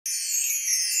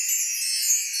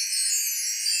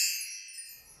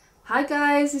Hi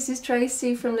guys, this is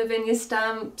Tracey from Lavinia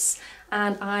Stamps,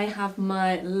 and I have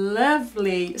my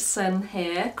lovely son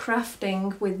here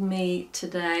crafting with me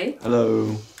today.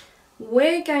 Hello.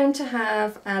 We're going to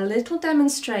have a little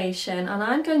demonstration and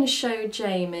I'm going to show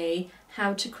Jamie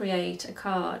how to create a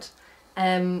card.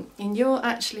 And you're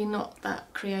actually not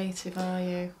that creative, are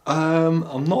you?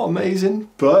 I'm not amazing,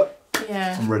 but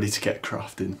yeah, I'm ready to get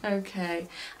crafting. Okay,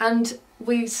 and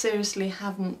we seriously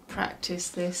haven't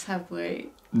practiced this, have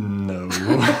we? No.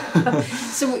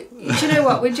 So do you know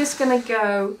what, we're just going to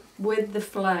go with the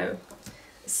flow.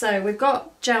 So we've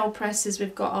got gel presses,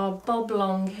 we've got our bob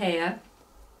long here,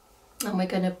 and we're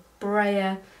going to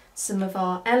brayer some of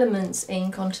our elements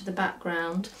ink onto the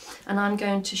background, and I'm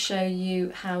going to show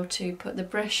you how to put the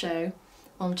brusho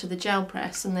onto the gel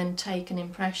press and then take an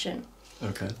impression.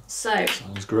 Okay. So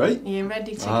sounds great. You're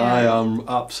ready to go? I am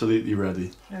absolutely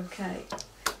ready. Okay.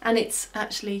 And it's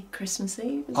actually Christmas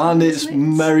Eve. And it's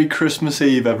Merry Christmas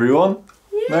Eve, everyone.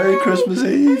 Yay! Merry Christmas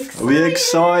Eve. Are we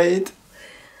excited?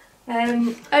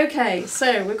 Okay,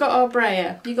 so we've got our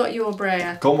brayer. You got your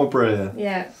brayer? Got my brayer.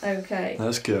 Yeah, okay.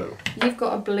 Let's go. You've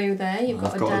got a blue there. You've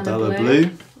got a a Della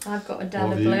blue. I've got a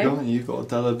Della blue. What have you got? You've got a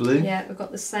Della blue. Yeah, we've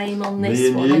got the same on this Me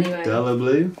and one you, anyway. Della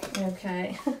blue.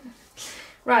 Okay.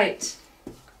 Right.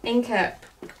 Ink up.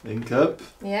 Ink up?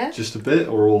 Yeah. Just a bit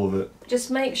or all of it? Just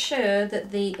make sure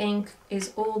that the ink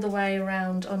is all the way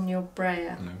around on your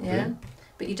brayer. Okay. Yeah.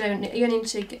 But you only need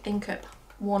to ink up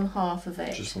one half of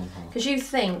it. Just one half. Because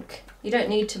you don't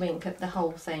need to ink up the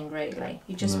whole thing really.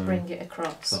 You just bring it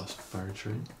across. That's very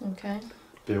true. Okay.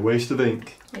 Be a waste of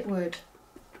ink. It would.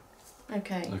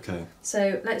 Okay. Okay.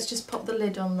 So let's just pop the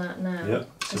lid on that now.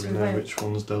 Yep. So we know which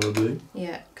one's Della blue.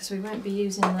 Yeah, because we won't be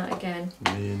using that again.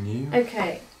 Me and you.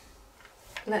 Okay.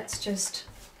 Let's just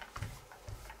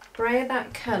brayer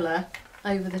that colour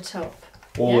over the top.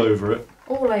 All over it?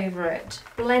 All over it.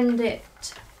 Blend it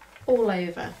all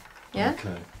over. Yeah?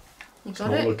 Okay. You got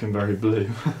it? It's not looking very blue.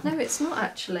 No, it's not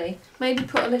actually. Maybe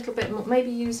put a little bit more, maybe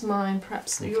use mine,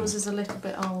 perhaps yours is a little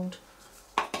bit old.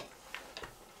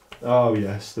 Oh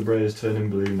yes, the brayer's turning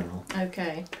blue now.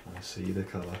 Okay. I see the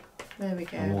colour. There we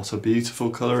go. And what a beautiful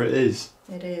colour it is.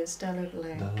 It is, Della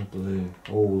blue. Della blue.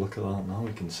 Oh, look at that, now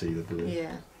we can see the blue.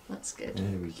 Yeah, that's good.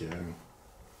 There we go.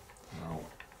 Wow.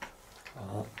 Look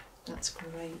at that. That's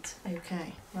great.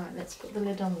 Okay, right, let's put the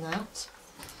lid on that.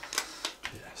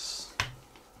 Yes.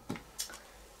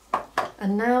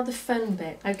 And now the fun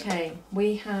bit. Okay,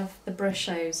 we have the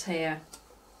brushos here.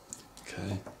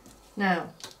 Okay. Now,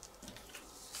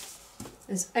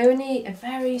 there's only a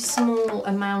very small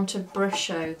amount of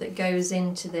brusho that goes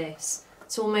into this.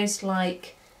 It's almost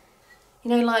like, you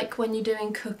know, like when you're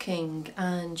doing cooking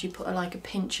and you put like a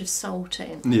pinch of salt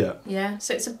in. Yeah. Yeah,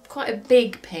 so it's quite a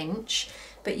big pinch,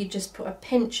 but you just put a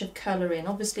pinch of colour in.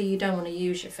 Obviously you don't want to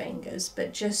use your fingers,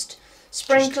 but just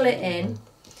sprinkle it in.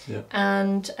 Yeah.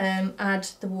 And add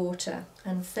the water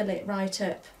and fill it right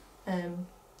up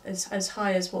as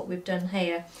high as what we've done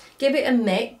here. Give it a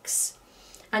mix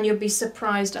and you'll be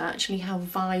surprised at actually how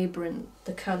vibrant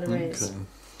the colour is. Okay,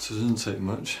 so it doesn't take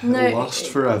much. No, It'll last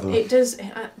forever. It does,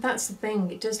 that's the thing,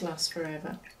 it does last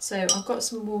forever. So I've got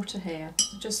some water here.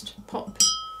 Just pop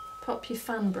your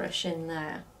fan brush in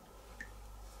there.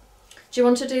 Do you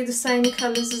want to do the same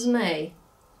colours as me?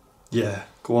 Yeah,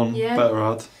 go on, yeah? better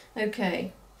add.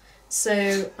 Okay.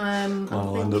 So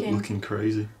I'll end up looking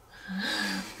crazy.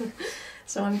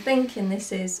 So I'm thinking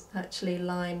this is actually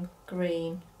lime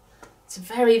green. It's a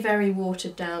very, very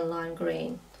watered down lime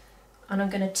green. And I'm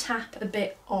going to tap a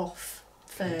bit off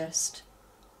first.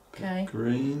 Okay.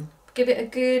 Green. Give it a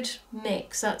good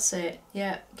mix, that's it.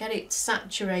 Yeah, get it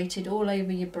saturated all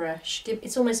over your brush.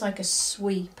 It's almost like a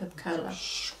sweep of colour.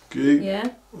 Scoop.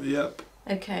 Yeah? Yep.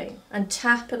 Okay, and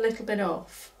tap a little bit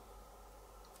off.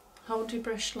 Hold your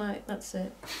brush like, that's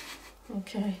it.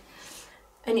 Okay.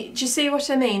 And do you see what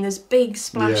I mean? There's big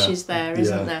splashes there,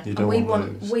 isn't there? You don't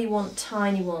and we want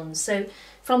tiny ones. So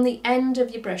from the end of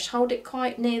your brush, hold it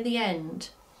quite near the end.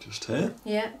 Just here?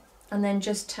 Yeah, and then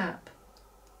just tap.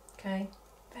 Okay,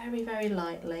 very, very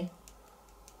lightly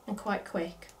and quite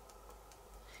quick.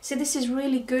 See, this is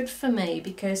really good for me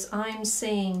because I'm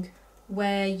seeing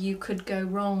where you could go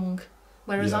wrong,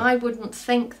 whereas I wouldn't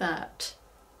think that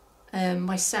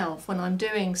myself when I'm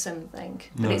doing something.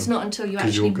 But it's not until you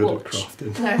actually you're good watch. At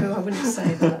crafting. No, I wouldn't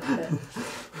say that.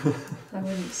 But I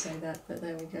wouldn't say that, but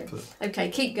there we go. Okay,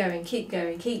 keep going,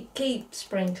 keep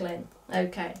sprinkling.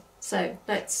 Okay, so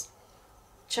let's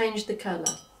change the colour.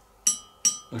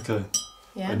 Okay.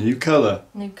 Yeah. A new colour.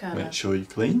 New colour. Make sure you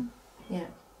clean. Yeah.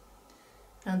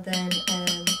 And then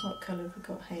what colour have we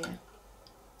got here?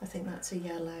 I think that's a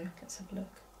yellow. Let's have a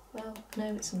look. Well,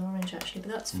 no, it's an orange actually,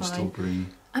 but that's I'm fine. still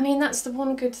green. I mean, that's the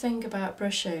one good thing about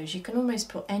brushes. You can almost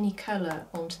put any colour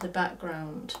onto the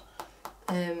background.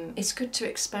 It's good to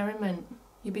experiment.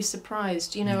 You'd be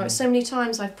surprised. You know, so many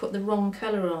times I've put the wrong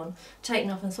colour on,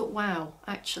 taken off and thought, wow,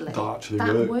 actually,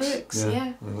 that works.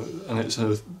 Yeah. And it's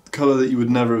a colour that you would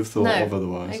never have thought No, of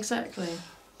otherwise. Exactly.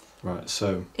 Right,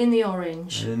 so... In the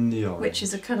orange. In the orange. Which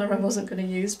is a colour I wasn't going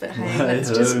to use, but hey, let's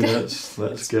just go.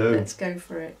 Let's go. Let's go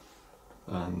for it.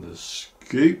 And a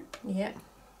scoop. Yep.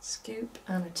 Scoop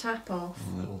and a tap off.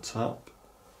 A little tap.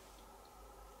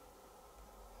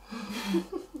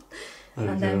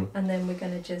 And then we're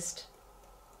going to just...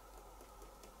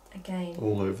 Again.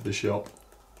 All over the shop.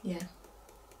 Yeah.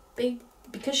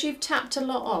 Because you've tapped a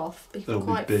lot off,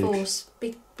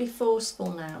 be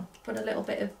forceful now. Put a little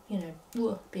bit of, you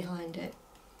know, behind it.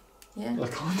 Yeah. I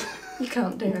can't. You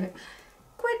can't do it.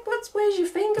 Quit, where's your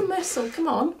finger muscle? Come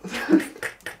on.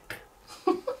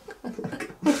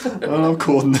 I don't have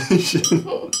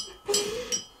coordination.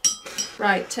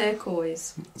 Right,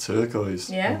 turquoise. Turquoise.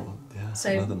 Yeah. Oh, yeah. So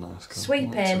another nice colour.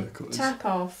 Sweep in, turquoise. tap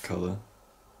off. Colour.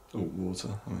 Oh, water,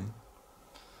 I mean.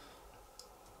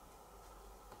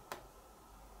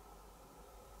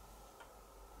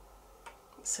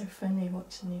 It's so funny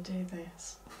watching you do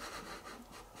this.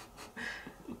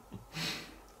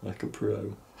 Like a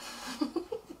pro.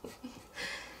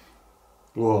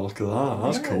 Whoa, look at that.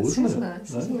 That's cool, isn't it?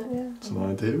 Nice, isn't it? Yeah. It's an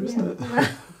idea, isn't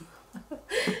it?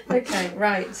 Okay,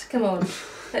 right, come on.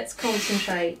 Let's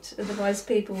concentrate, otherwise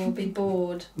people will be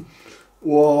bored.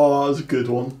 Whoa, that's a good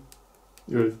one.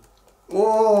 You're...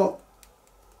 Whoa!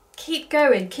 Keep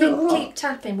going, keep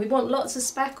tapping. We want lots of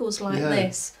speckles like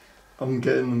this. I'm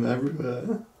getting them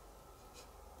everywhere.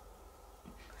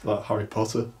 Like Harry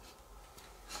Potter.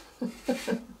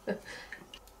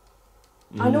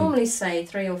 I normally say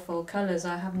 3 or 4 colours.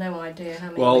 I have no idea how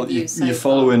many. Well, you're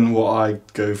following what I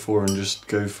go for and just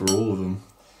go for all of them.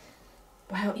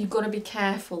 Well, you've got to be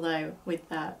careful though with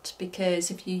that,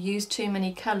 because if you use too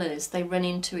many colours, they run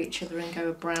into each other and go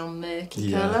a brown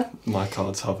murky colour. My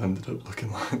cards have ended up looking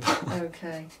like that.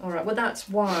 Okay, alright, well that's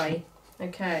why.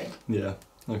 Okay. Yeah,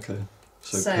 okay.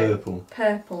 So purple.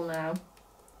 Purple now.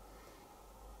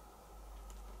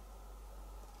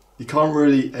 You can't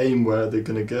really aim where they're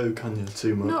going to go, can you,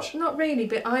 too much? Not really,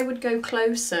 but I would go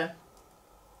closer.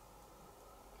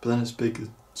 But then it's big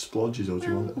splodges, or do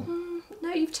you want it?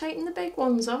 No, you've taken the big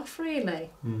ones off,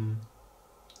 really.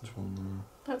 There's one there.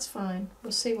 That's fine.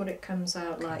 We'll see what it comes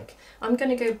out like. I'm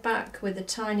going to go back with a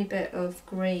tiny bit of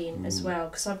green as well,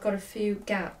 because I've got a few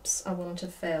gaps I want to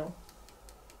fill.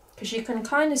 Because you can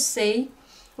kind of see,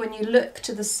 when you look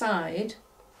to the side,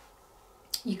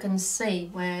 you can see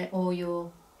where all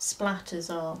your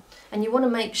splatters are. And you want to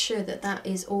make sure that that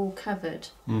is all covered.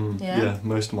 Yeah,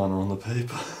 most of mine are on the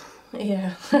paper.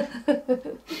 Yeah.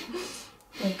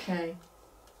 Okay.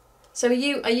 So are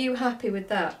you happy with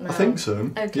that now? I think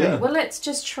so. Okay. Yeah. Well, let's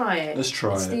just try it. Let's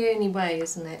try it's it. the only way,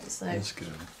 isn't it? So. Let's go.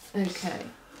 Okay.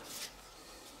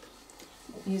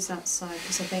 Use that side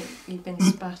because I think you've been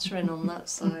spattering on that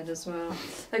side as well.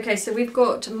 Okay, so we've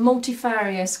got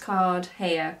multifarious card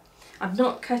here. I've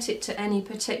not cut it to any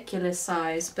particular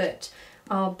size, but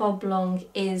our bob long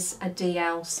is a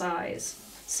DL size,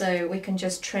 so we can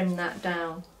just trim that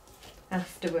down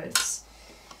afterwards.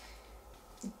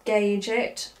 Gauge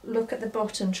it, look at the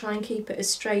bottom, try and keep it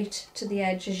as straight to the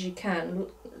edge as you can.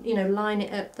 You know, line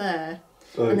it up there,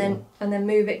 and then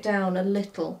move it down a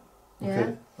little. Yeah.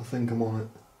 Okay, I think I'm on it.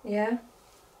 Yeah.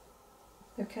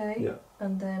 Okay. Yeah.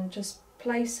 And then just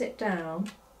place it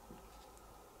down.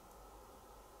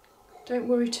 Don't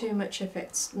worry too much if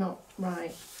it's not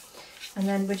right. And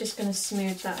then we're just going to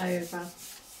smooth that over.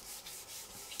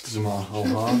 Does it matter how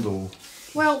hard or?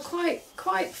 Well,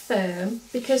 quite firm,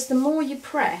 because the more you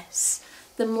press,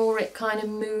 the more it kind of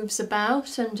moves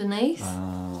about underneath.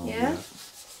 Yeah.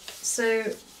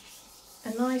 So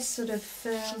a nice sort of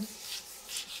firm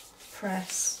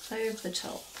press over the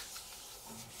top.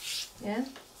 Yeah.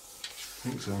 I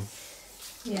think so.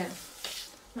 Yeah.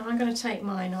 Now I'm going to take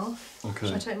mine off. Okay.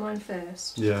 Shall I take mine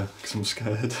first? Yeah, because I'm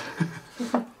scared.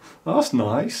 That's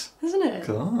nice. Isn't it? Look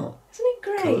at that. Isn't it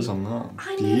great? Colours on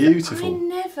that. Beautiful. I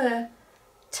never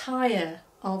tire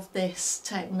of this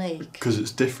technique. Because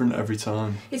it's different every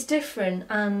time. It's different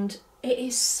and it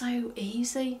is so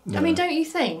easy. Yeah. I mean, don't you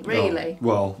think, really?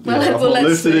 Oh, well, I've not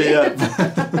lifted it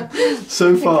yet.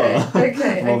 So far.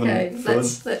 Okay.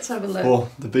 Let's have a look. Oh,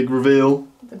 the big reveal.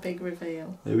 The big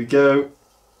reveal. Here we go.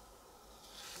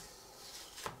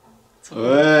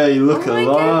 Hey, look at that.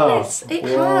 Oh my goodness, it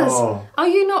has. Are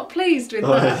you not pleased with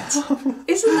that?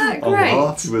 Isn't that great? I'm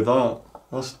happy with that.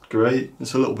 That's great.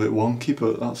 It's a little bit wonky,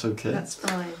 but that's okay. That's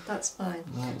fine, that's fine.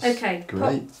 That's okay,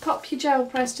 great. Pop your gel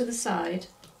press to the side.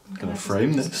 I'm going to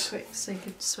frame this. Quick so you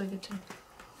could swig it in.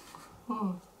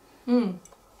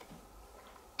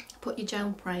 Put your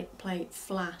gel plate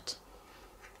flat,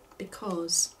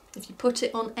 because if you put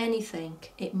it on anything,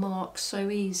 it marks so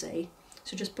easy.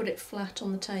 So just put it flat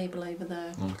on the table over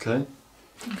there. Okay.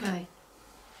 Okay.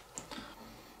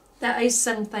 That is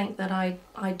something that I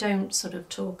don't sort of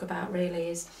talk about really,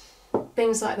 is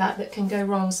things like that can go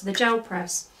wrong. So the gel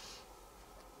press,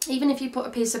 even if you put a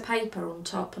piece of paper on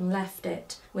top and left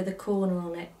it with a corner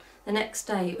on it, the next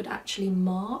day it would actually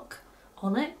mark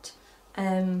on it.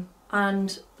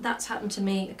 And that's happened to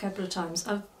me a couple of times.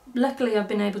 Luckily I've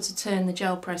been able to turn the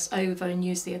gel press over and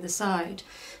use the other side,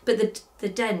 but the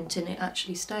dent in it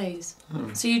actually stays.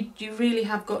 So you really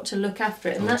have got to look after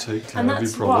it, and that's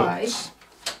why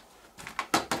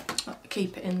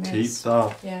keep it in this. Keep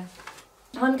that. Yeah.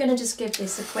 I'm going to just give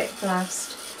this a quick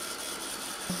blast.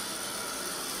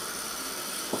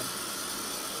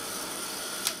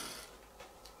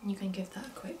 You can give that a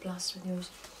quick blast with yours.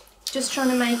 Just trying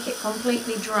to make it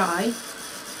completely dry,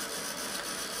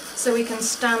 so we can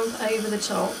stamp over the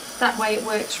top. That way it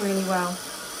works really well.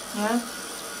 Yeah?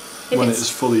 When it's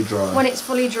fully dry. When it's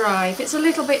fully dry. If it's a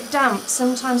little bit damp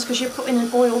sometimes because you're putting an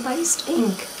oil-based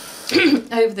ink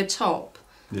over the top,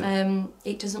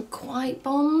 it doesn't quite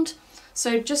bond.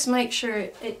 So just make sure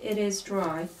it is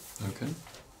dry. Okay.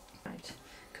 Right,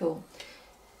 cool.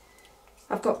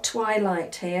 I've got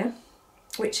Twilight here,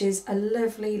 which is a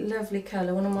lovely, lovely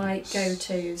colour, one of my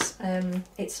go-tos.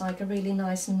 It's like a really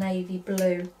nice navy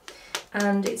blue,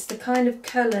 and it's the kind of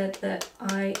colour that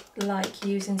I like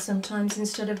using sometimes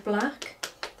instead of black.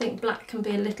 I think black can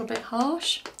be a little bit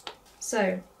harsh.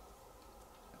 So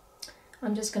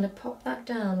I'm just going to pop that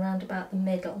down round about the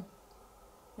middle.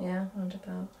 Yeah, round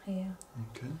about here.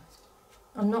 Okay.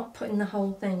 I'm not putting the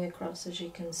whole thing across, as you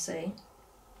can see.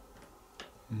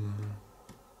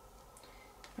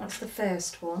 That's the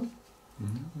first one.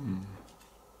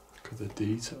 Look at the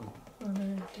detail. I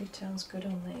know, detail's good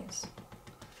on these.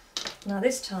 Now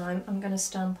this time I'm going to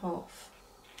stamp off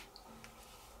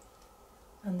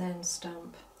and then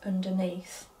stamp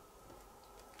underneath.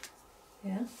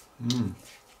 Yeah? And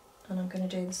I'm going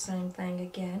to do the same thing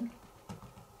again.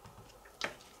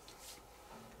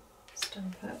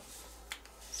 Stamp up,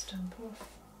 stamp off,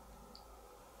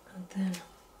 and then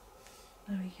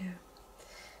there we go.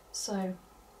 So,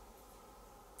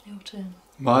 your turn.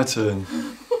 My turn.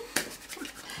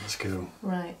 Let's go.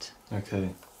 Right. Okay.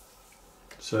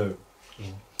 So.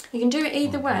 You can do it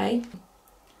either way.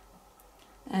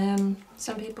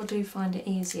 Some people do find it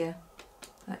easier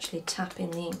actually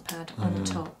tapping the ink pad on the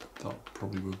top. That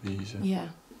probably would be easier. Yeah,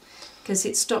 because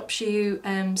it stops you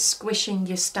squishing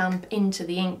your stamp into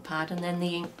the ink pad, and then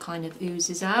the ink kind of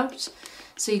oozes out.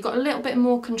 So you've got a little bit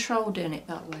more control doing it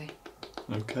that way.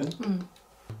 Okay. I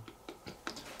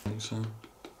think so.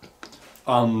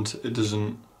 And it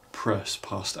doesn't press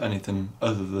past anything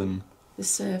other than the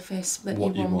surface that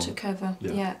what you want to cover.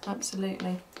 Yeah. Yeah,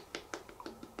 absolutely.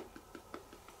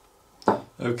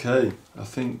 Okay, I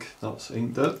think that's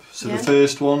inked up. So Yeah. the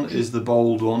first one is the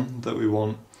bold one that we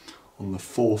want on the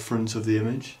forefront of the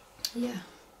image. Yeah.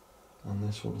 And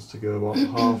this one's to go about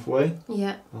halfway.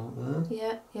 Yeah. About there.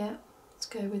 Yeah, yeah. Let's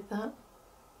go with that.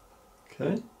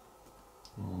 Okay.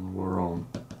 And we're on.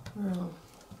 We're on.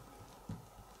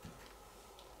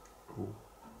 Cool.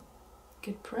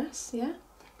 Good press, yeah?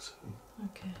 I think so.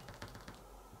 Okay.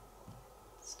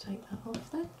 Let's take that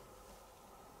off then.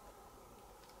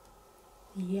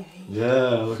 Yay.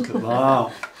 Yeah, look at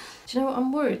that. Do you know what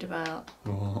I'm worried about?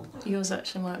 What? Yours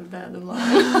actually might be better than mine.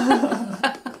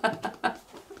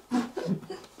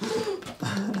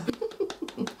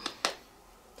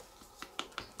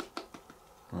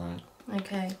 Right.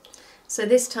 Okay, so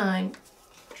this time,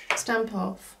 stamp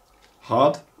off.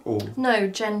 Hard or No,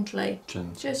 gently.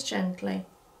 gentle? Just gently.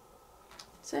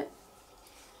 That's it.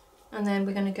 And then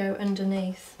we're going to go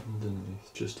underneath.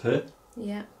 Underneath, just here.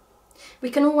 Yeah.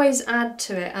 We can always add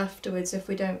to it afterwards if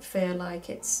we don't feel like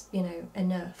it's, you know,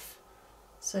 enough.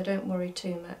 So don't worry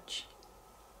too much.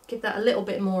 Give that a little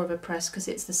bit more of a press because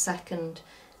it's the second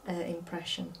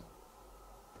impression.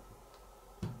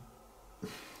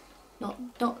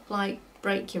 Not like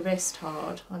break your wrist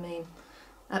hard. I mean,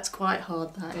 that's quite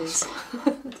hard, that is.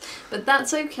 But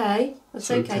that's okay.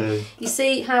 That's okay. You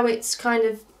see how it's kind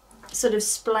of sort of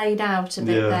splayed out a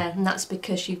bit there, and that's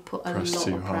because you've put a lot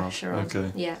of pressure on.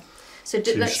 Okay. Yeah. So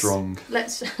too strong.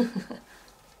 Let's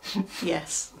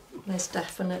yes, most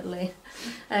definitely.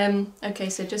 Okay,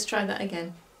 so just try that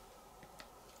again.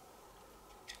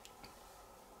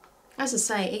 As I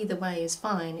say, either way is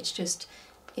fine. It's just,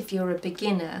 if you're a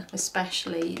beginner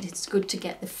especially, it's good to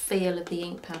get the feel of the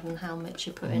ink pad and how much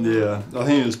you're putting on. Yeah, I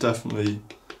think it's definitely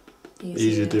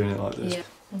easier doing it like this. Yeah,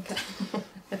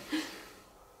 okay.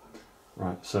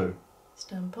 Right, so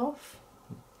Stamp off.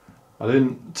 I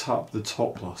didn't tap the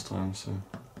top last time, so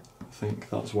I think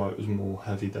that's why it was more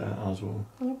heavy there as well.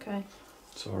 Okay.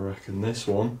 So I reckon this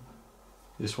one's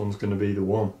going to be the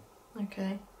one.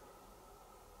 Okay.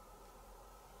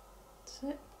 That's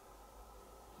it.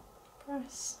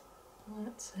 Press.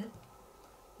 That's it.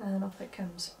 And off it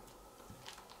comes.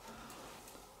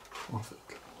 Off it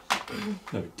goes.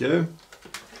 There we go.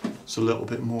 It's a little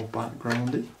bit more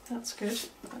backgroundy. That's good.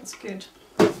 That's good.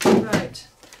 Right.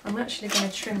 I'm actually going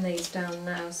to trim these down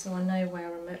now so I know where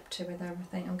I'm up to with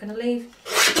everything. I'm going to leave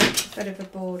a bit of a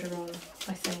border on,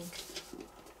 I think.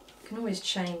 You can always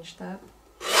change that.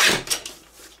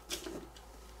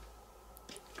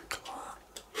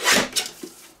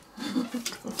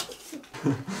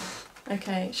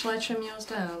 Okay, shall I trim yours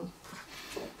down?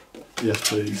 Yes,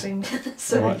 please.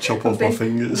 I might chop I've off my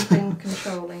fingers. I've been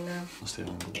controlling now. That's the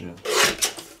angle, yeah.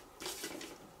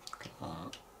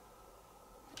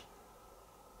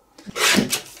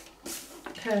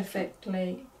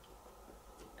 Perfectly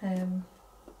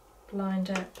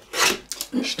lined up.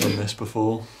 She's done this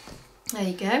before. There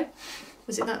you go.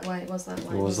 Was it that way? It was that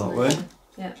way. It was that wasn't way. it?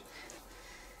 Yeah.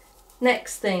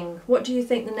 Next thing. What do you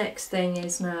think the next thing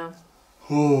is now?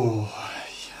 Oh,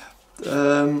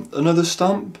 yeah. Another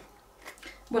stamp?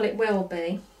 Well, it will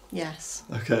be. Yes.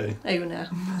 Okay. Oona.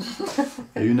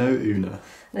 Oona.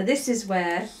 Now this is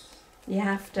where you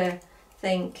have to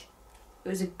think it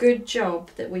was a good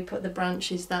job that we put the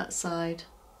branches that side.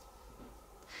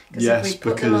 Yes, if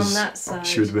we put them on because that side,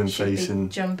 she would have been she'd facing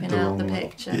be jumping the out the wrong way.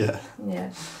 picture. Yeah.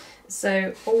 Yeah.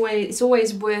 So it's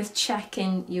always worth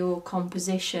checking your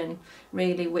composition,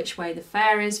 really, which way the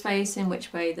fair is facing,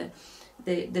 which way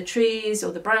the trees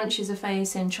or the branches are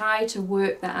facing. Try to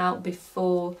work that out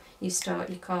before you start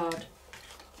your card.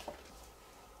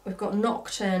 We've got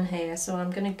Nocturne here, so I'm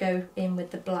going to go in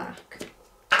with the black.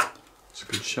 It's a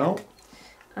good shout.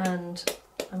 And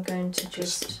I'm going to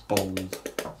just bold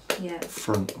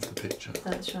front of the picture.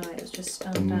 That's right, it's just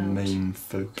stand the out. main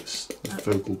focus, the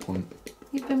focal point.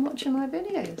 You've been watching my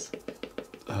videos?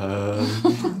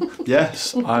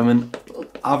 Yes, I'm an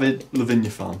avid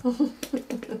Lavinia fan.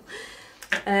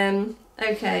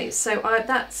 Okay, so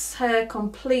that's her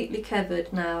completely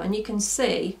covered now, and you can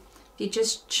see, if you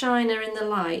just shine her in the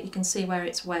light, you can see where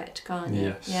it's wet, can't you?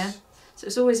 Yes. Yeah? So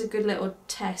it's always a good little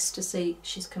test to see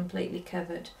she's completely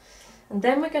covered. And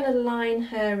then we're going to line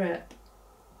her up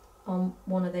on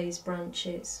one of these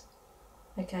branches.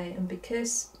 Okay, and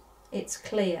because it's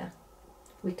clear,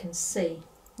 we can see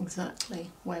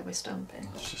exactly where we're stamping.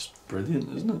 It's just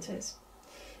brilliant, isn't it? It is.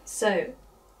 So,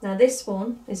 now this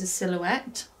one is a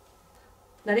silhouette.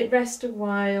 Let it rest a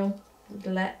while,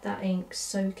 let that ink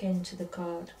soak into the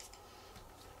card.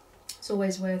 It's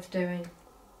always worth doing,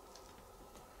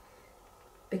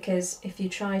 because if you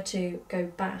try to go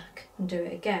back and do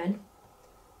it again,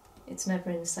 it's never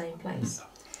in the same place.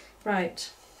 Right,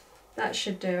 that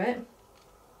should do it.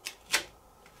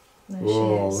 There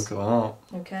Whoa, she is. look at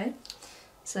that. Okay,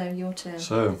 so your turn.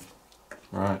 So,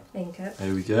 right, Ink up.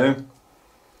 here we go.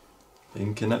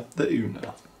 Inking up the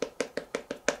Oona.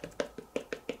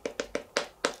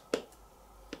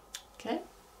 Okay,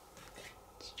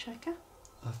 let's check her.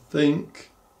 I think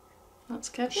That's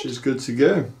covered. she's good to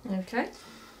go. Okay.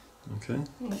 Okay,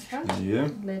 Okay. there you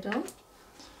go. Lid on.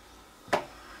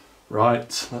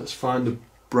 Right, let's find a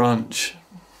branch.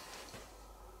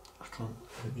 I can't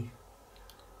really.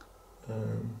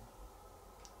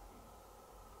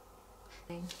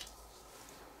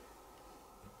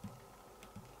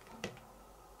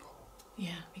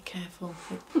 Yeah, be careful.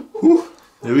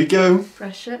 There we go.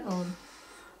 Pressure on.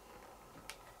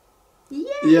 Yay!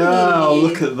 Yeah,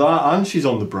 look at that. And she's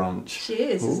on the branch. She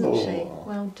is, isn't she? Oh.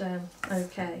 Well done.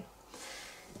 Okay.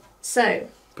 So.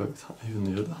 Both, even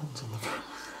the other hand's on the branch.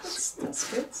 That's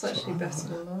good. It's actually better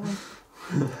than mine.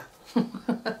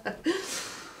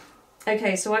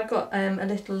 Okay, so I've got a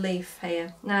little leaf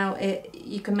here. Now,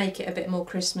 you can make it a bit more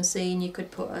Christmassy, and you could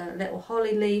put a little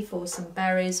holly leaf or some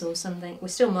berries or something. We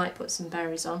still might put some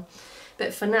berries on.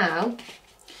 But for now,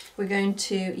 we're going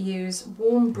to use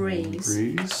Warm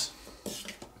Breeze.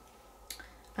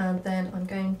 And then I'm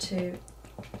going to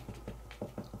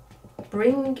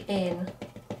bring in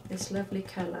this lovely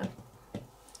colour.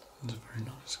 It's a very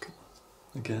nice colour.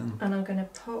 Again. And I'm going to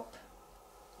pop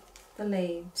the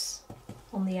leaves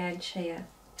on the edge here.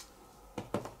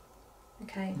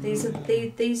 Okay, these are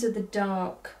the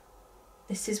dark.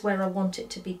 This is where I want it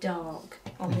to be dark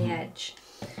on the edge.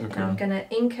 Okay. Now I'm going to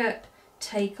ink up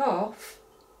take off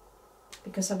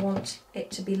because I want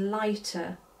it to be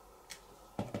lighter.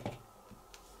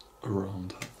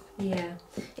 Around. Yeah,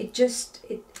 it just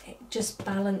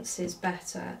balances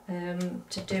better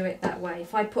to do it that way.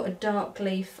 If I put a dark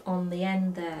leaf on the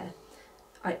end there,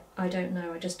 I don't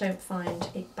know, I just don't find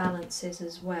it balances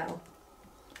as well.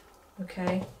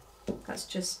 Okay, that's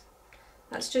just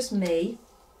me.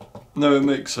 No, it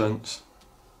makes sense.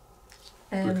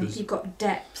 Because You've got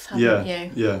depth, haven't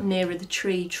you? Yeah. Nearer the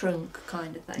tree trunk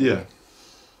kind of thing.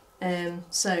 Yeah.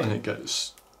 So. And it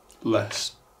gets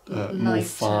less, more lighter.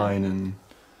 fine and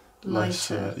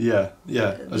less. Lighter.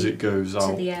 As it goes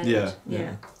out. To the end.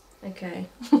 Yeah. Okay.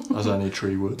 As any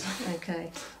tree would.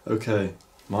 Okay. Okay,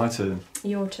 my turn.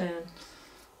 Your turn.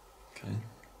 Okay.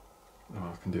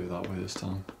 Oh, I can do it that way this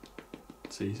time.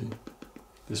 It's easy.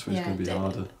 This way's going to be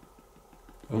harder.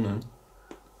 Oh no.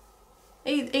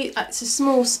 It's a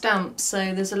small stamp,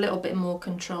 so there's a little bit more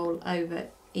control over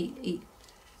it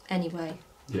anyway.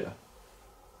 Yeah.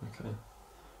 Okay.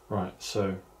 Right.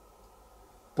 So,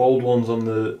 bold ones on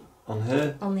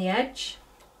here. On the edge.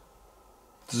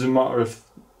 Does it matter if?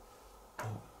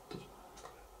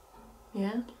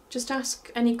 Yeah. Just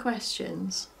ask any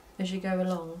questions as you go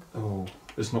along. Oh,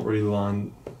 it's not really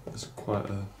lined. It's quite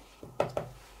a.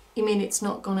 You mean it's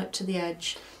not gone up to the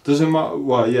edge? Doesn't matter.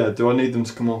 Well, yeah. Do I need them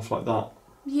to come off like that?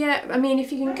 Yeah. I mean,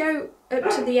 if you can go up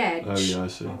to the edge. Oh yeah, I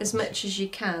see. As much as you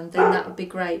can, then that would be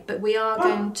great. But we are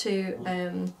going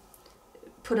to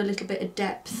put a little bit of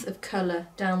depth of colour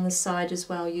down the side as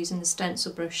well using the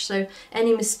stencil brush. So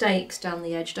any mistakes down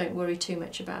the edge, don't worry too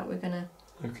much about. We're gonna.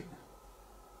 Okay.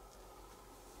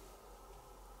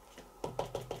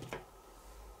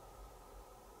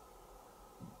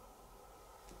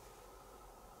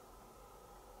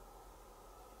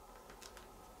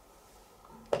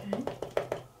 Okay.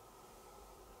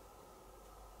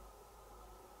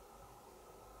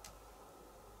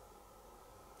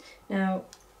 Now,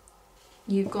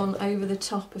 you've gone over the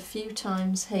top a few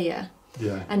times here.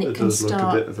 Yeah, and it can does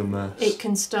start, look a bit of a mess. It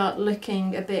can start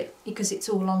looking a bit, because it's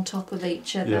all on top of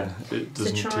each other. Yeah, it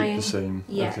doesn't keep the same.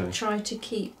 Yeah, okay. Try to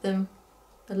keep them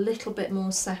a little bit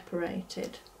more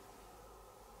separated.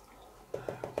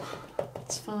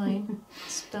 It's fine.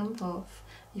 Stamp off.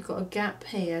 You've got a gap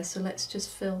here, so let's just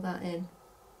fill that in.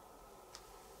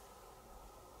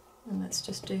 And let's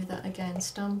just do that again.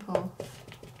 Stamp off.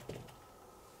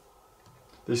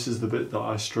 This is the bit that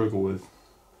I struggle with.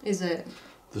 Is it?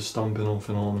 The stamping off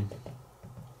and on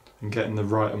and getting the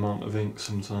right amount of ink.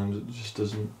 Sometimes it just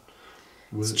doesn't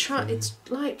work. It's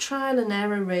like trial and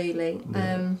error, really.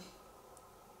 Yeah.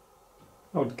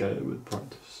 I would get it with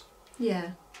practice.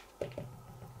 Yeah.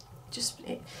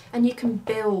 And you can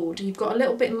build. You've got a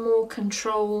little bit more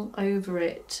control over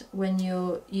it when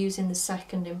you're using the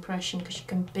second impression, because you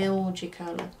can build your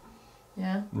colour.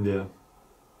 Yeah. Yeah.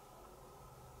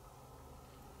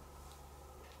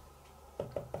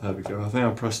 There we go. I think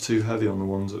I pressed too heavy on the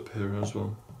ones up here as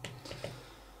well.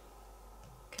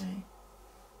 Okay.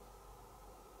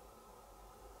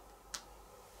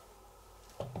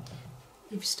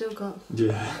 You've still got.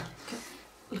 Yeah.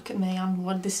 Look at me.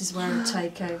 This is where I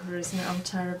take over, isn't it? I'm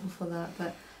terrible for that.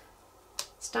 But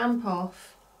stamp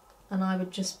off, and I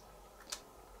would just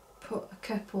put a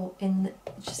couple in. Did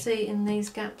you see in these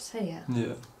gaps here?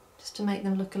 Yeah. Just to make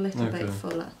them look a little bit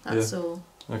fuller. That's all.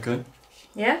 Okay.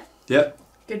 Yeah. Yep.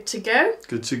 Good to go?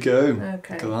 Good to go.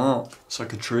 Okay. Look at that. It's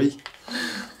like a tree.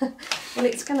 Well,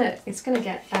 it's gonna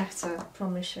get better, I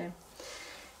promise you.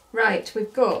 Right,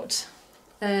 we've got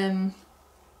a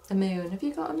moon. Have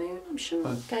you got a moon? I'm sure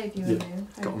I gave you a moon.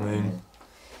 Got a moon.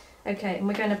 Okay, and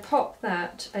we're going to pop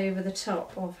that over the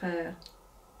top of her.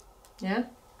 Yeah?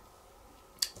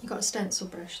 You got a stencil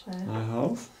brush there. I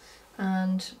have.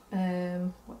 And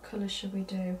what colour should we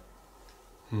do?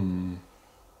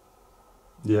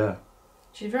 Yeah.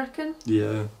 Do you reckon?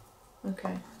 Yeah.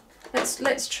 Okay.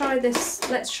 Let's try this.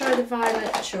 Let's try the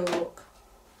violet chalk.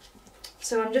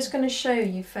 So I'm just going to show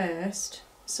you first.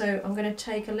 So I'm going to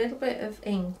take a little bit of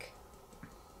ink.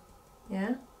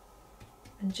 Yeah.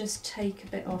 And just take a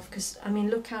bit off, because I mean,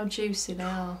 look how juicy they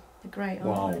are. They're great,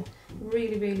 aren't they?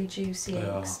 Really, really juicy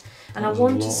inks. And I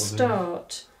want to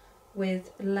start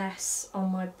with less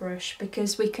on my brush,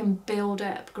 because we can build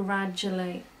up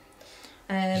gradually.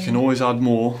 You can always add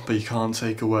more, but you can't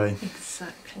take away.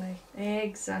 Exactly,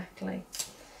 exactly.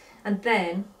 And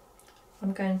then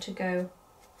I'm going to go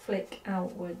flick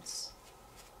outwards.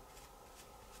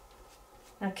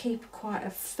 Now keep quite a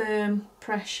firm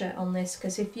pressure on this,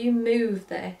 because if you move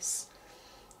this,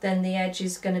 then the edge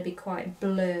is going to be quite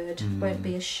blurred, won't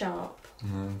be as sharp.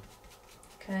 No.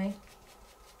 Okay.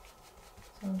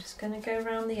 I'm just going to go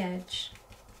around the edge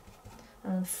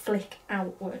and flick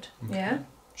outward. Okay. Yeah?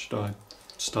 Should I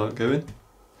start going?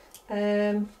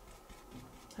 Hang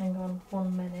on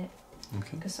 1 minute,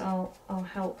 Okay. because I'll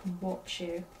help and watch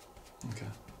you. Okay.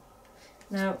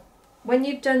 Now, when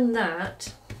you've done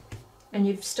that and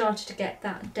you've started to get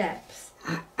that depth,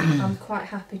 I'm quite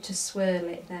happy to swirl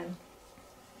it then.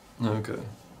 Okay.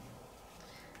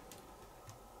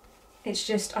 It's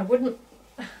just, I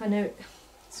know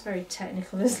it's very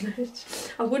technical, isn't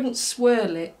it? I wouldn't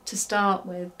swirl it to start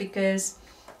with, because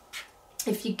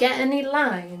if you get any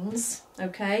lines,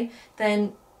 okay,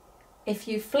 then if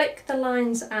you flick the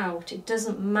lines out, it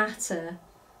doesn't matter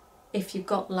if you've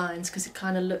got lines, because it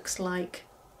kind of looks like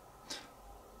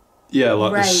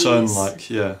like rays, the sun,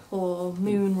 like or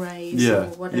moon rays, or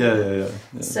whatever.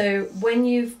 Yeah. So when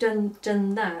you've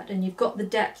done that and you've got the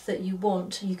depth that you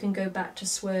want, you can go back to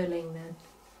swirling then.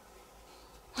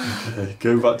 Okay,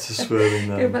 go back to swirling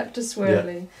then. Go back to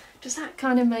swirling. Yeah. Does that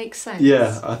kind of make sense?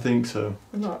 Yeah, I think so.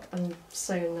 I'm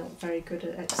so not very good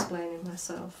at explaining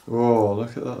myself. Oh,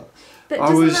 look at that. But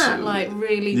doesn't that like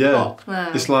really pop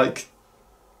now? It's like,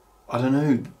 I don't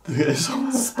know, it's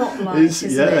spotlight,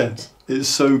 isn't it? It's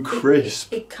so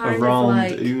crisp. It kind of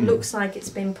like looks like it's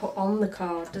been put on the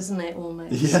card, doesn't it,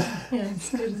 almost? Yeah. Yeah,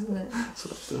 it's good, isn't it?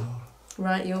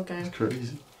 Right, you'll go. It's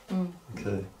crazy. Mm.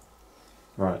 Okay.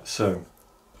 Right, so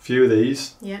a few of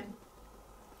these. Yeah.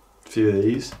 A few of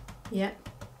these. Yeah.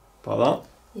 Like that.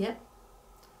 Yeah.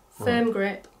 Firm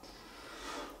grip.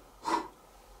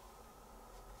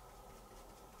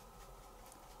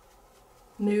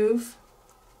 Move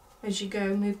as you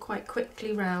go, move quite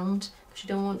quickly round, because you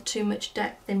don't want too much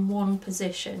depth in one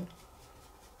position.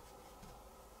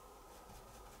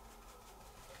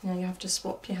 Now you have to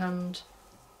swap your hand.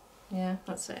 Yeah,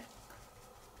 that's it.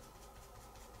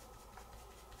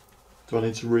 Do I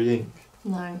need to re-ink?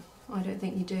 No, I don't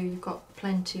think you do. You've got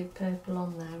plenty of purple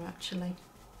on there actually.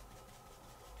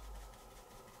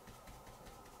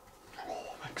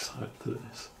 Oh, I'm excited for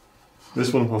this. This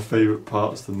is one of my favourite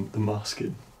parts, the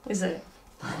masking. Is it?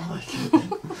 I like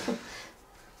it.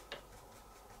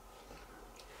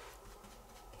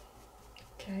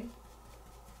 Okay.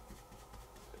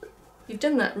 You've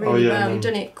done that really well. You've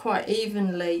done it quite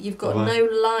evenly. You've got no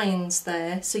lines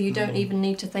there, so you don't even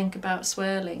need to think about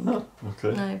swirling. Oh,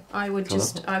 okay. No, I would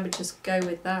just go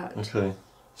with that. Okay.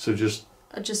 So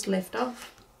I'd just lift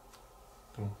off.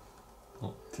 Oh,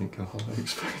 I think I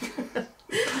expected.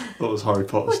 That was Harry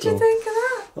Potter What do you think of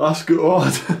that? That's good.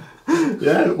 Oh,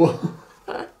 yeah, well,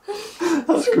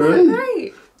 that's Isn't great. That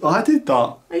great. I did that.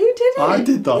 Oh, you did it. I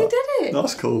did that. You did it.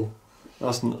 That's cool.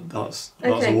 That's okay,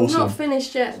 awesome. we're not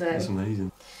finished yet though. That's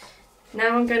amazing.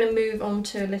 Now I'm going to move on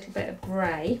to a little bit of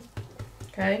grey.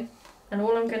 Okay, and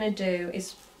all I'm going to do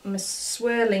is a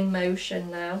swirling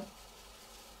motion now.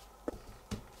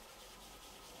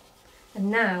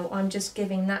 And now I'm just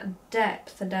giving that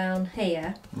depth down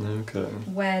here, Okay.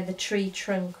 where the tree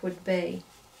trunk would be.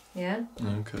 Yeah?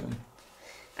 Okay.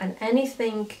 And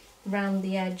anything round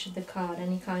the edge of the card,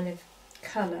 any kind of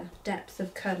colour, depth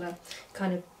of colour,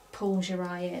 kind of pulls your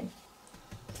eye in.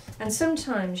 And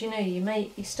sometimes, you know,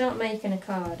 you start making a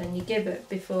card and you give it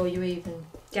before you even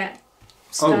get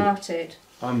started.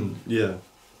 Yeah.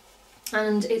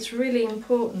 And it's really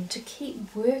important to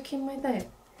keep working with it.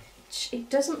 It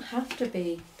doesn't have to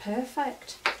be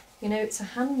perfect. You know, it's a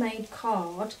handmade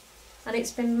card and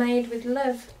it's been made with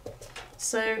love.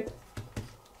 So,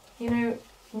 you know,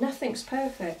 nothing's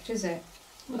perfect, is it?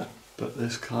 No, but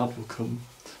this card will come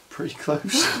pretty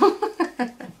close.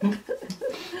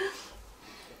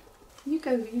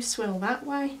 You swirl that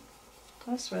way.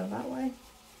 I swirl that way.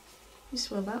 You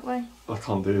swirl that way. I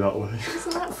can't do that way.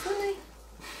 Isn't that funny?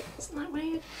 Isn't that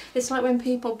weird? It's like when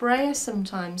people brayer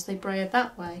sometimes, they brayer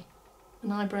that way.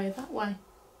 And I brayer that way.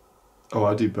 Oh,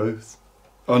 I do both.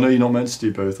 Oh no, you're not meant to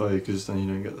do both, are you? Because then you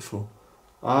don't get the full.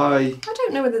 I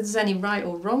don't know whether there's any right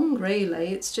or wrong, really.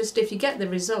 It's just if you get the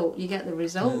result, you get the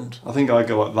result. Yeah. I think I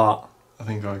go like that. I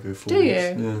think I go forwards. Do you?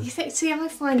 Yeah. You think? See, I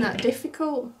find that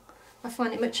difficult. I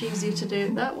find it much easier to do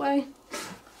it that way.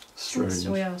 Strange.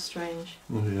 We are strange.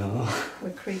 We are. We're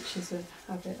creatures of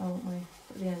habit, aren't we?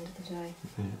 At the end of the day.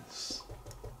 Yes.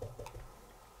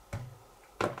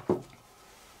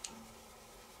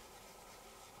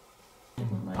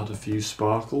 Add a few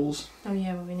sparkles. Oh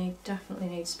yeah, well, we definitely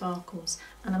need sparkles.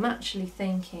 And I'm actually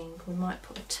thinking we might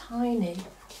put a tiny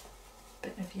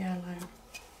bit of yellow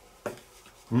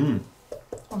on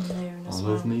the moon as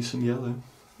well. I love me some yellow.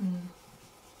 Mm.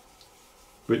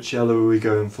 Which yellow are we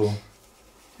going for?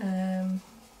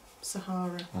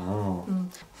 Sahara. Oh.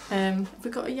 Have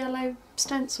we got a yellow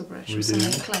stencil brush We or do.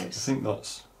 something I close? think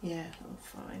that's... Yeah, that'll be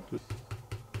fine.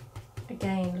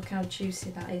 Again, look how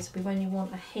juicy that is. We only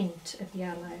want a hint of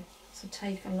yellow, so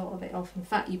take a lot of it off. In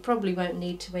fact, you probably won't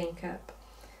need to ink up.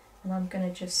 And I'm going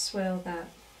to just swirl that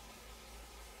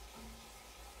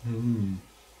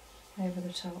over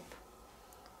the top.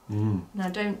 Now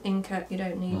don't ink up, you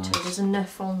don't need to, there's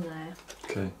enough on there.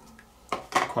 Okay,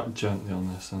 quite gently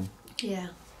on this then. Yeah.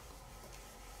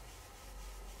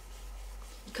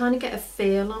 You kind of get a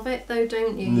feel of it though,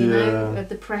 don't you? You know, of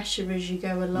the pressure as you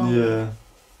go along. Yeah.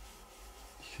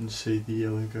 You can see the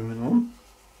yellow going on.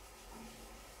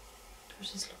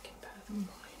 Yours is looking better than mine.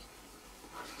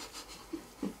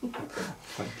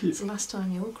 Thank you. It's the last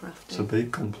time you're crafting. It's a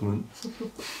big compliment.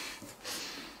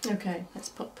 Okay, let's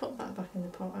put that back in the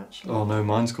pot actually. Oh no,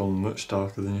 mine's gone much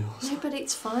darker than yours. No, but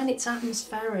it's fine, it's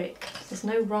atmospheric. There's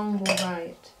no wrong or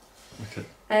right. Okay.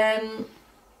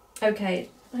 Okay,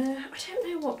 I don't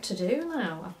know what to do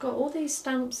now. I've got all these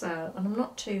stamps out and I'm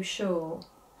not too sure.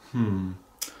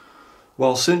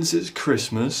 Well, since it's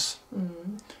Christmas,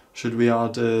 should we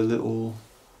add a little...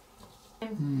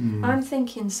 I'm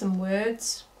thinking some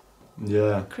words.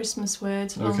 Yeah. Christmas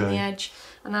words along the edge.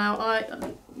 And now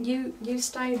you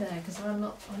stay there because I'm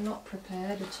not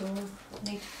prepared at all. I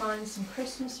need to find some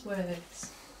Christmas words.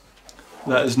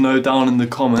 Let us know down in the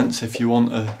comments if you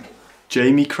want a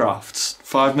Jamie crafts,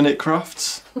 5-minute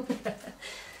crafts.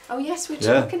 Oh yes, we're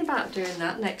talking about doing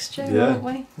that next year, aren't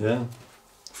we? Yeah.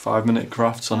 5-minute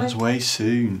crafts on its way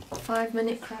soon.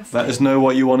 5-minute crafts. Let us know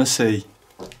what you want to see.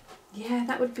 Yeah,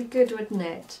 that would be good, wouldn't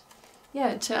it?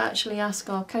 Yeah, to actually ask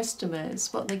our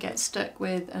customers what they get stuck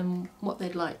with and what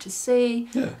they'd like to see.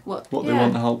 Yeah, what they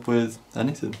want help with,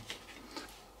 anything.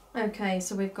 Okay,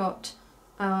 so we've got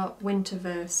our winter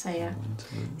verse here.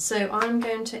 So I'm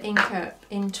going to ink up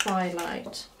in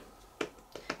Twilight.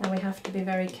 And we have to be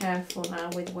very careful now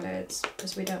with words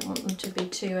because we don't want them to be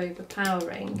too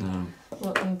overpowering. No. We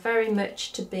want them very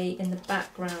much to be in the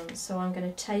background. So I'm going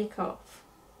to take off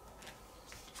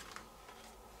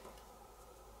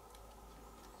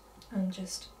and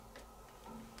just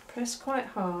press quite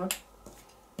hard,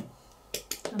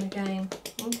 and again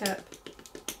ink up,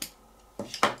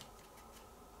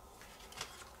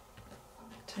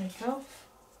 take off.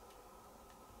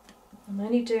 I'm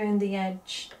only doing the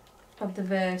edge of the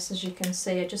verse, as you can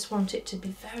see. I just want it to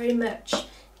be very much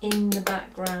in the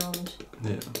background.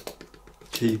 Yeah,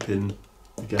 keeping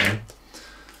again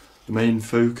the main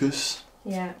focus.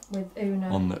 Yeah, with Oona.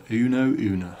 On the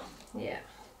Oona. Yeah.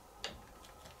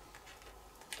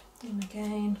 And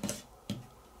again.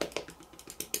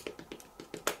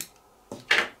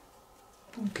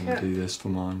 I'm going to do this for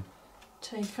mine.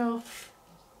 Take off.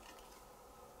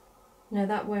 No,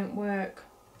 that won't work.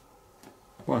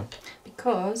 Why?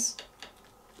 Because...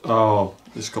 Oh,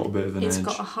 it's got a bit of an edge. It's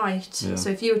got a height. Yeah.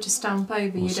 So if you were to stamp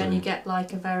over, you'd only get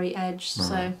like a very edge. Right.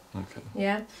 So, okay.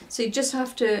 Yeah. So you just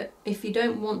have to, if you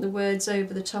don't want the words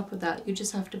over the top of that, you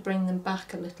just have to bring them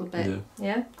back a little bit. Yeah.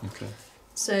 Yeah? Okay.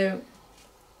 So...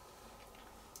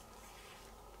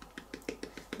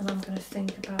 And I'm going to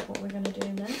think about what we're going to do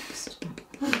next.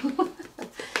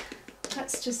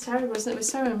 That's just terrible, isn't it? We're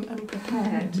so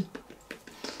unprepared.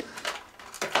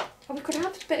 Oh, we could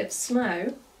have a bit of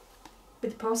snow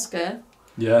with Posca.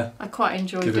 Yeah. I quite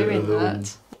enjoy doing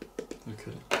that.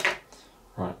 Okay.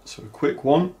 Right, so a quick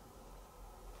one.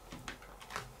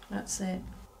 That's it.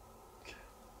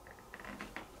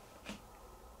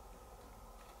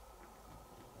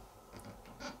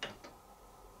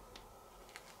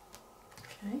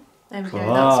 Okay, there we go,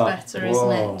 that's better,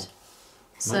 isn't it?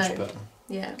 So, much better.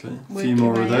 Yeah. Okay, a few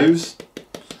more of those.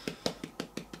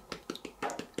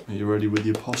 Are you ready with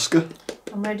your Posca?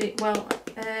 I'm ready. Well,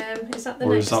 is that the next thing?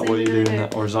 Or is that what you're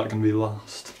doing, or is that going to be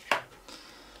last?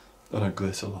 Oh no,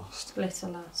 glitter last. Glitter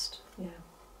last, yeah.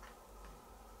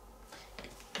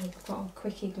 We've got our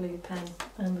quickie glue pen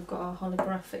and we've got our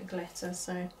holographic glitter,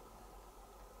 so...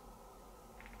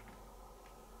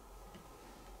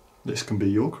 This can be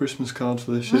your Christmas card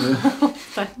for this year.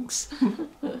 Thanks.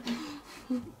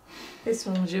 This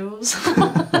one's yours.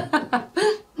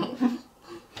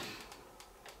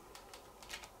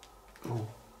 Oh,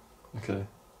 okay.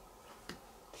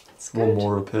 That's good. One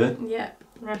more up here. Yeah,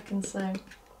 I reckon so.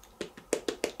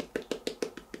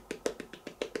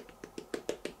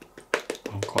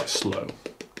 I'm quite slow.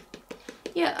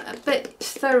 Yeah, a bit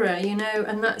thorough, you know,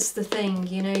 and that's the thing,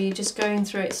 you know, you're just going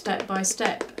through it step by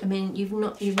step. I mean, you've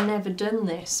never done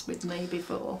this with me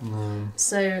before. No.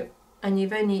 So, and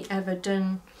you've only ever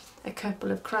done a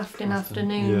couple of crafting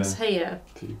afternoons here.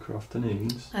 A few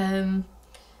afternoons.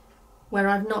 Where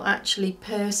I've not actually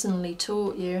personally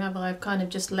taught you, have I? I've kind of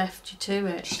just left you to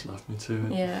it. Just left me to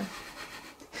it. Yeah.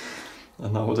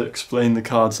 And that would explain the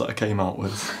cards that I came out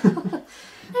with.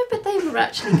 No, but they were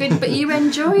actually good, but you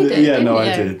enjoyed it, yeah, didn't no, you?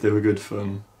 I did. They were good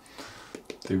fun.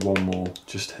 Do one more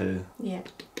just here. Yeah.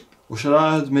 Or should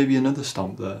I add maybe another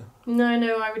stamp there? No,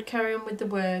 I would carry on with the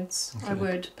words. Okay. I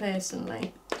would,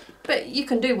 personally. But you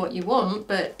can do what you want,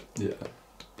 but... Yeah.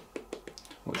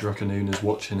 What do you reckon Oona's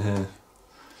watching here?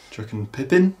 Do you reckon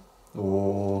Pippin?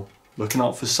 Or looking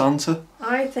out for Santa?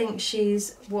 I think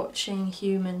she's watching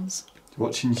humans.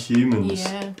 Watching humans?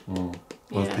 Yeah. Oh,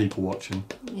 love Yeah. people watching.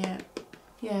 Yeah.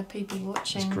 Yeah, people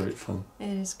watching. It's great fun. It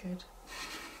is good.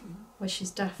 Well,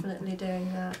 she's definitely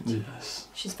doing that. Yes.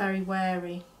 She's very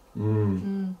wary.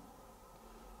 Okay.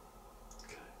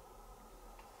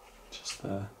 Just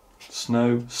there.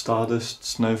 Snow, stardust,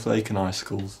 snowflake and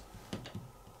icicles.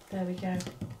 There we go.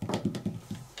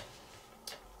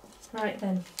 Right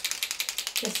then.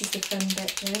 This is the fun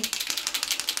bit here.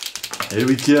 Here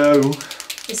we go.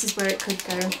 This is where it could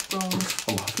go wrong.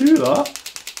 I'm happy with that.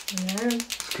 I know.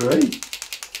 It's great.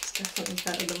 It's definitely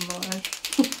better than mine.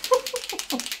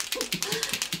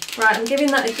 Right, I'm giving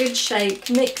that a good shake,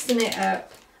 mixing it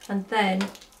up, and then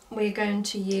we're going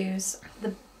to use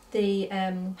the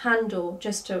handle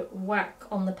just to whack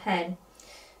on the pen,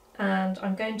 and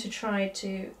I'm going to try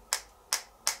to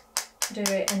do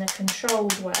it in a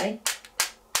controlled way,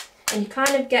 and you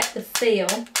kind of get the feel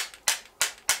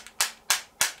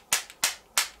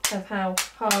of how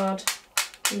hard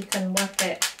you can whack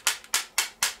it.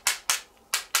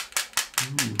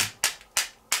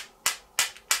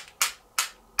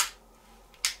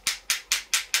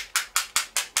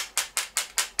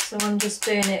 So I'm just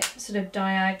doing it sort of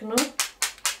diagonal.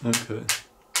 Okay.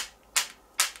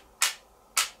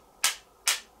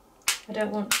 I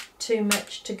don't want too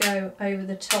much to go over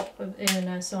the top of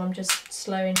Oona, so I'm just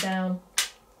slowing down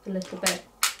a little bit.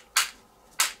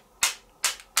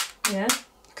 Yeah?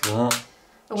 Look at that.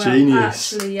 Well,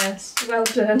 Genius. actually, yes. Well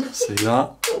done. See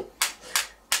that?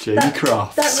 Jamie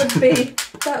Crafts.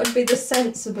 That would be the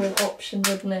sensible option,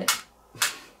 wouldn't it?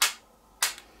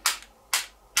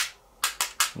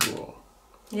 Whoa.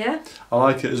 Yeah? I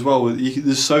like it as well.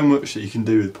 There's so much that you can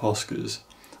do with Poscas.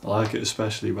 I like it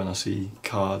especially when I see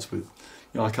cards with,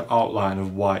 you know, like an outline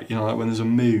of white. You know, like when there's a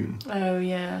moon. Oh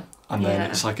yeah. And then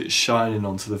it's like it's shining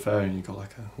onto the fairy, and you've got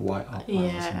like a white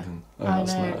outline or something. Oh, I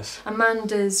that's know. nice.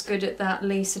 Amanda's good at that.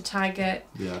 Lisa Taggart.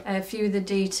 Yeah. A few of the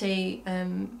DT.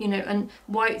 You know, and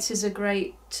whites is a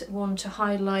great one to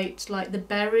highlight, like the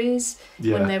berries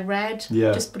when they're red.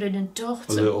 Yeah. Just put in a dot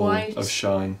A of little white. of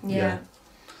shine. Yeah.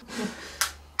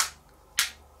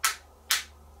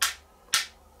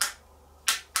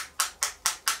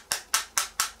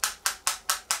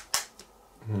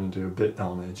 I'm going to do a bit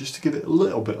down here just to give it a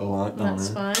little bit of light down That's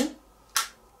here. fine.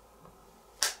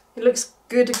 It looks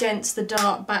good against the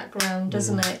dark background,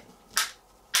 doesn't it?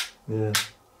 Yeah.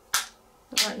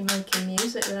 Look like you're making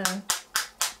music there.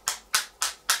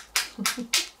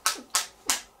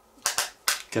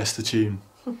 Guess the tune.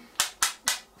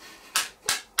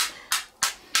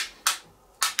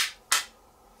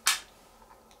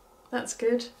 That's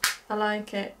good. I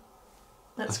like it.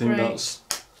 That's I think great. that's...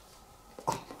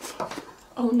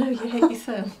 Oh no, you hate your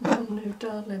thumb. Oh no,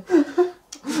 darling.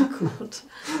 Oh God.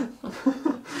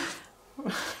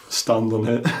 Stand on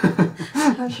it.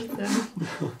 How's your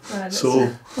thumb? Right,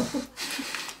 So,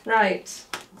 right.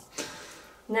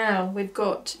 Now you've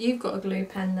got a glue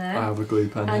pen there. I have a glue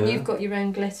pen and here. you've got your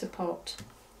own glitter pot.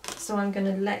 So I'm going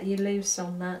to let you loose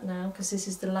on that now because this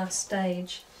is the last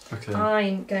stage. Okay.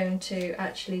 I'm going to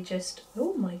actually just...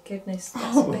 Oh my goodness,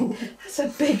 that's a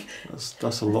big...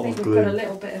 That's a lot I think of we've glue. got a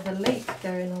little bit of a leak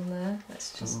going on there.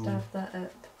 Let's just dab that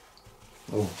up.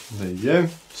 Oh, there you go.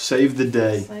 Save the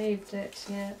day. Saved it,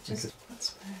 yeah. Just Okay.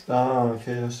 that's where. Ah,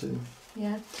 okay, I see.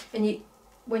 Yeah, and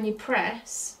when you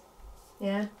press,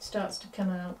 yeah, it starts to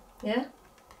come out. Yeah.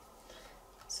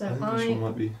 So I think this one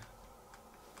might be...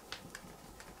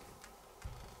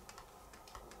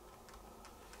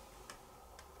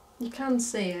 You can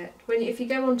see it if you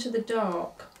go onto the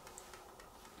dark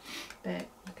bit,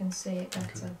 you can see it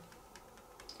better. Okay.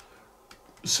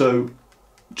 So,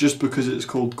 just because it's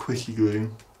called quickie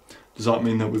glue, does that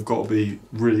mean that we've got to be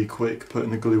really quick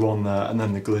putting the glue on there and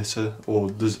then the glitter,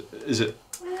 or does it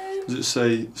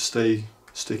say stay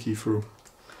sticky for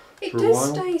It a does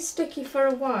while? stay sticky for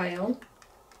a while.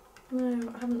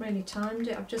 No, I haven't really timed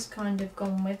it. I've just kind of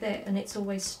gone with it, and it's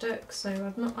always stuck.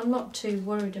 So I'm not too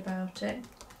worried about it.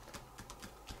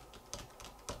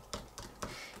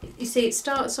 You see, it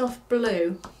starts off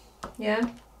blue,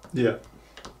 yeah. Yeah.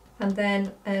 And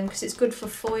then because it's good for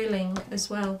foiling as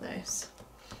well, this.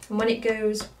 And when it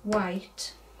goes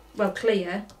white, well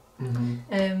clear,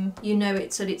 you know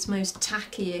it's at its most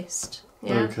tackiest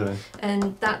Yeah. Okay.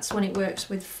 And that's when it works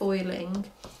with foiling.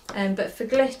 But for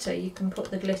glitter, you can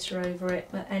put the glitter over it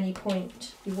at any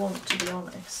point you want, to be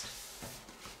honest.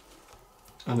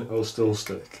 And it will still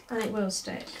stick. And it will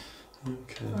stick.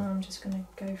 Okay. I'm just going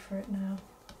to go for it now.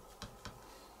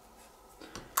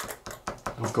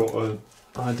 I've got an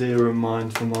idea in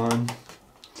mind for mine.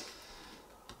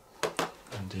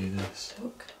 And do this.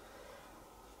 Look.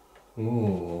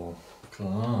 Oh, look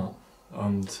at that.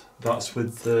 And that's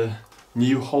with the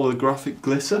new holographic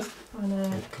glitter. I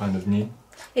know. Kind of new.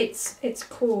 It's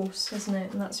coarse, isn't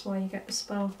it? And that's why you get the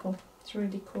sparkle. It's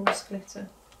really coarse glitter.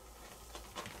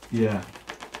 Yeah.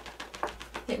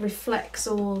 It reflects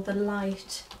all the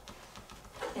light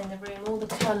in the room, all the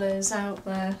colours out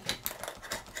there.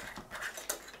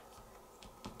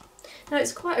 Now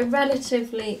it's quite a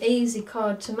relatively easy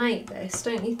card to make, this,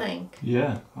 don't you think?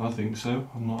 Yeah, I think so.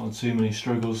 I've not had too many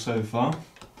struggles so far.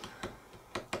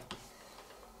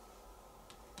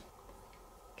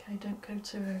 Okay, don't go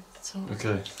too over the top.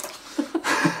 Okay.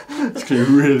 It's going to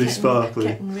be really sparkly.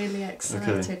 Getting really excited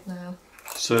Okay. now.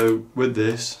 So with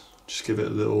this, just give it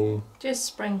a little... Just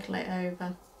sprinkle it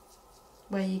over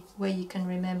where you can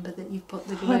remember that you've put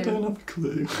the glue. I don't have a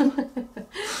clue.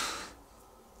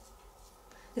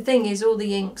 The thing is, all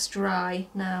the ink's dry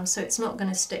now, so it's not going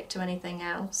to stick to anything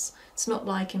else. It's not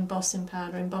like embossing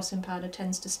powder. Embossing powder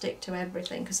tends to stick to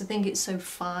everything because I think it's so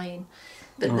fine.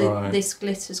 But Right. this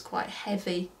glitter's quite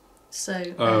heavy, so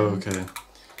Oh, okay.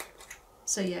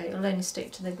 so yeah, it'll only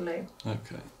stick to the glue.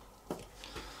 Okay.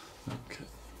 Okay.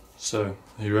 So,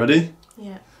 are you ready?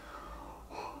 Yeah.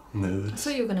 I Nervous.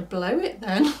 thought you were going to blow it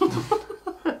then.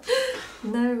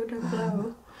 No, don't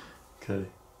blow. Okay.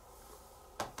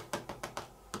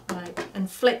 Right, and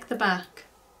flick the back.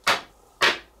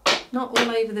 Not all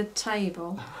over the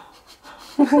table.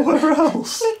 Where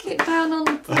else? Flick it down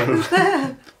on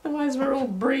there. Otherwise we're all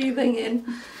breathing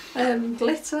in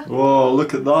glitter. Whoa,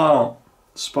 look at that.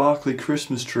 Sparkly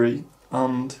Christmas tree.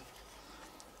 And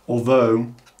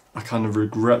although I kind of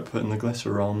regret putting the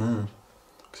glitter around there.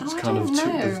 Because it's kind of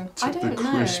took the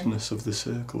crispness of the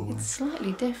circle away. It's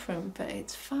slightly different, but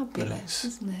it's fabulous,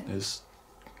 isn't it? It's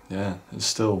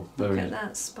still Look very, at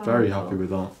that sparkle. very happy with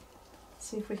that.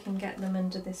 See if we can get them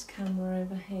under this camera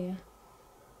over here.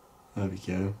 There we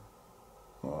go.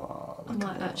 Oh, I look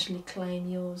might at that. actually claim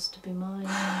yours to be mine.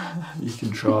 You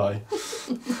can try.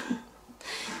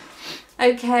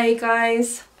 Okay,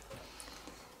 guys.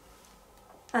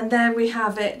 And there we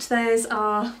have it. There's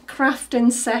our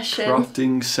crafting session.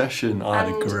 Crafting session. I had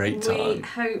a great We time.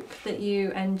 hope that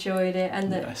you enjoyed it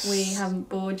and that Yes. we haven't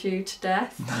bored you to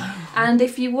death. And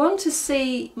if you want to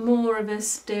see more of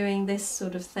us doing this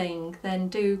sort of thing, then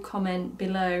do comment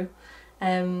below.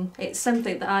 It's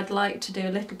something that I'd like to do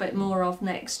a little bit more of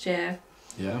next year.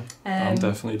 Yeah, I'm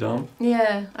definitely down.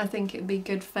 Yeah, I think it'd be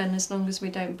good fun as long as we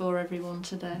don't bore everyone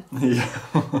to death. Yeah,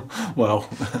 well,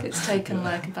 It's taken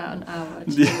like about an hour to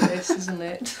Yeah. do this, isn't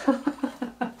it?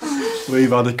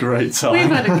 we've had a great time. We've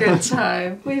had a good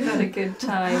time. We've had a good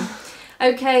time.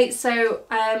 Okay, so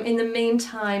in the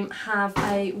meantime, have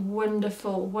a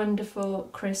wonderful, wonderful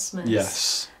Christmas.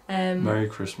 Yes. Merry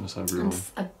Christmas, everyone. And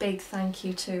a big thank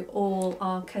you to all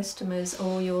our customers,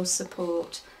 all your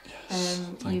support. Yes,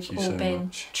 thank You've you all so been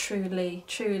much. truly,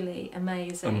 truly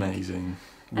amazing. Amazing.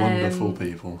 Wonderful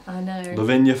people. I know.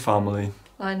 Lavinia family.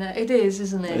 I know. It is,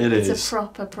 isn't it? It It's is. a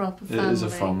proper family. It is a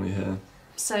family here.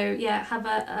 So yeah, have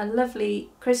a lovely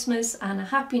Christmas and a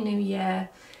happy New Year.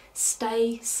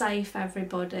 Stay safe,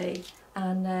 everybody,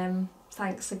 and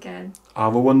thanks again.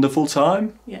 Have a wonderful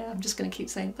time. Yeah, I'm just going to keep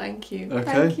saying thank you.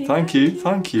 Okay, thank you.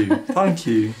 Thank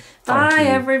you. Bye,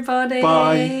 everybody.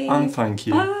 Bye, and thank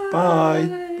you. Bye.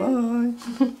 Bye.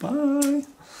 Bye. Bye.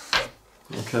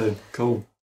 Okay, cool.